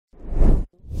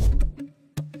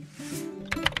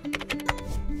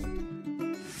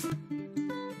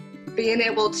Being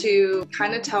able to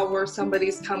kind of tell where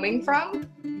somebody's coming from,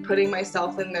 putting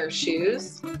myself in their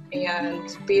shoes,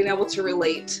 and being able to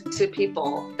relate to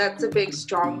people. That's a big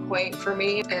strong point for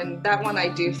me, and that one I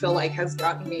do feel like has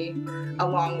gotten me a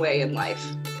long way in life.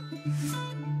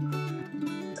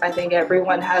 I think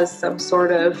everyone has some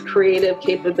sort of creative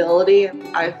capability.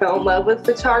 I fell in love with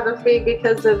photography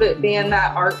because of it being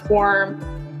that art form.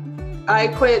 I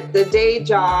quit the day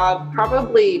job,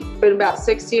 probably been about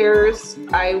 6 years.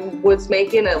 I was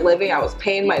making a living, I was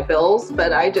paying my bills,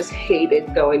 but I just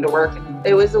hated going to work.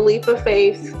 It was a leap of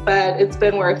faith, but it's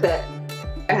been worth it.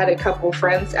 I had a couple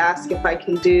friends ask if I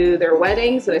can do their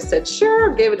weddings, and I said,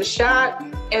 sure, give it a shot.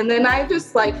 And then I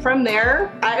just from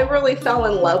there, I really fell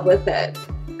in love with it.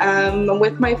 I'm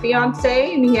with my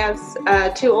fiance, and he has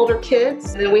 2 older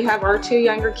kids, and we have our 2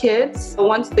 younger kids.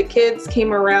 Once the kids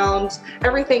came around,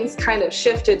 everything's kind of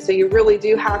shifted, so you really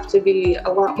do have to be a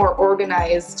lot more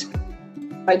organized.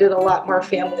 I did a lot more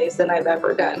families than I've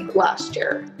ever done last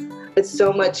year. It's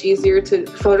so much easier to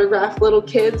photograph little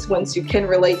kids once you can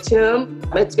relate to them.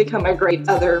 It's become a great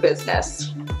other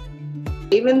business.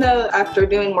 Even though after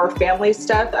doing more family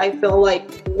stuff, I feel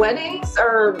like weddings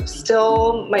are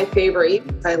still my favorite.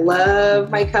 I love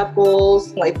my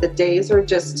couples. Like, the days are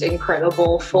just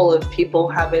incredible, full of people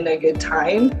having a good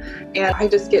time. And I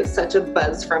just get such a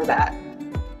buzz from that.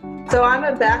 So I'm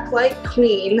a backlight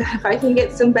queen. If I can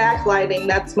get some backlighting,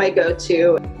 that's my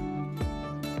go-to.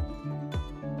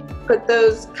 Put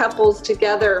those couples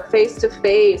together face to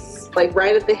face, like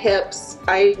right at the hips.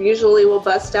 I usually will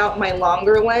bust out my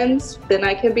longer lens, then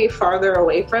I can be farther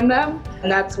away from them. And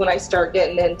that's when I start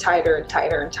getting in tighter and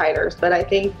tighter and tighter. But I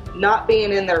think not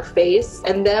being in their face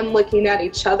and them looking at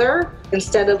each other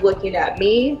instead of looking at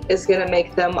me is gonna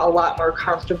make them a lot more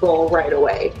comfortable right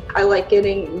away. I like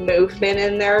getting movement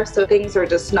in there so things are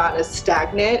just not as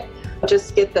stagnant.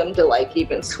 Just get them to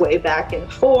even sway back and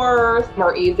forth,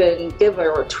 or even give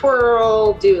her a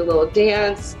twirl, do a little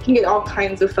dance. You can get all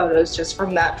kinds of photos just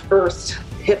from that first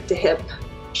hip-to-hip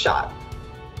shot.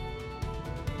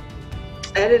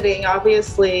 Editing,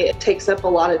 obviously, it takes up a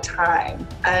lot of time.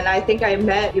 And I think I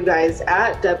met you guys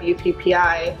at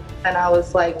WPPI, and I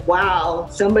was like, wow,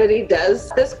 somebody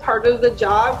does this part of the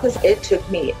job, because it took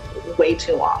me way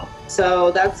too long.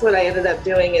 So that's what I ended up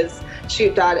doing, is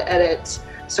ShootDotEdit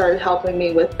started helping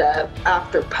me with the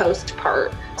after post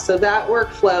part. So that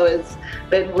workflow has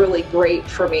been really great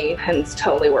for me, and it's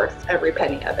totally worth every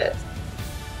penny of it.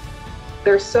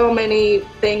 There's so many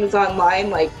things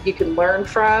online you can learn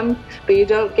from, but you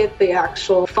don't get the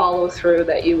actual follow through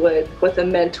that you would with a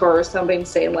mentor or somebody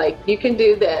saying you can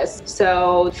do this.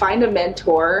 So find a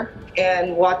mentor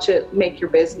and watch it make your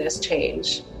business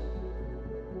change.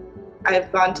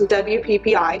 I've gone to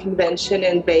WPPI convention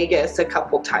in Vegas a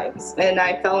couple times, and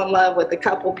I fell in love with a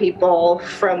couple people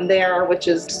from there, which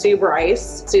is Sue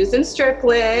Bryce, Susan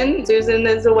Strickland. Susan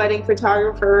is a wedding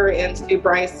photographer, and Sue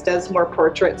Bryce does more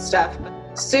portrait stuff.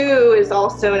 Sue is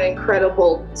also an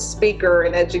incredible speaker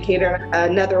and educator.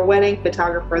 Another wedding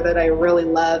photographer that I really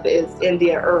love is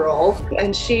India Earl,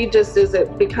 and she just has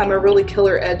become a really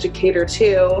killer educator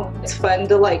too. It's fun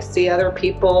to see other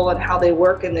people and how they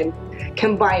work, and then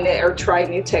combine it or try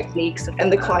new techniques,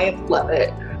 and the clients love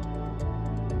it.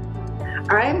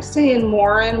 I'm seeing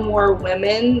more and more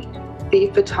women be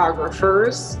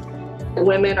photographers.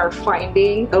 Women are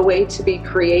finding a way to be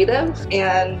creative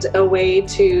and a way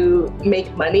to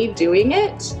make money doing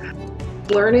it.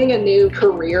 Learning a new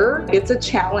career, it's a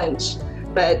challenge,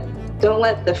 but don't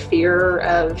let the fear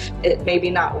of it maybe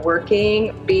not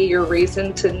working be your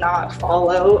reason to not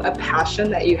follow a passion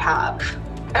that you have.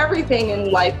 Everything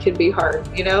in life can be hard,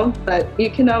 but you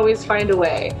can always find a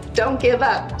way. Don't give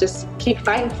up, just keep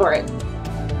fighting for it.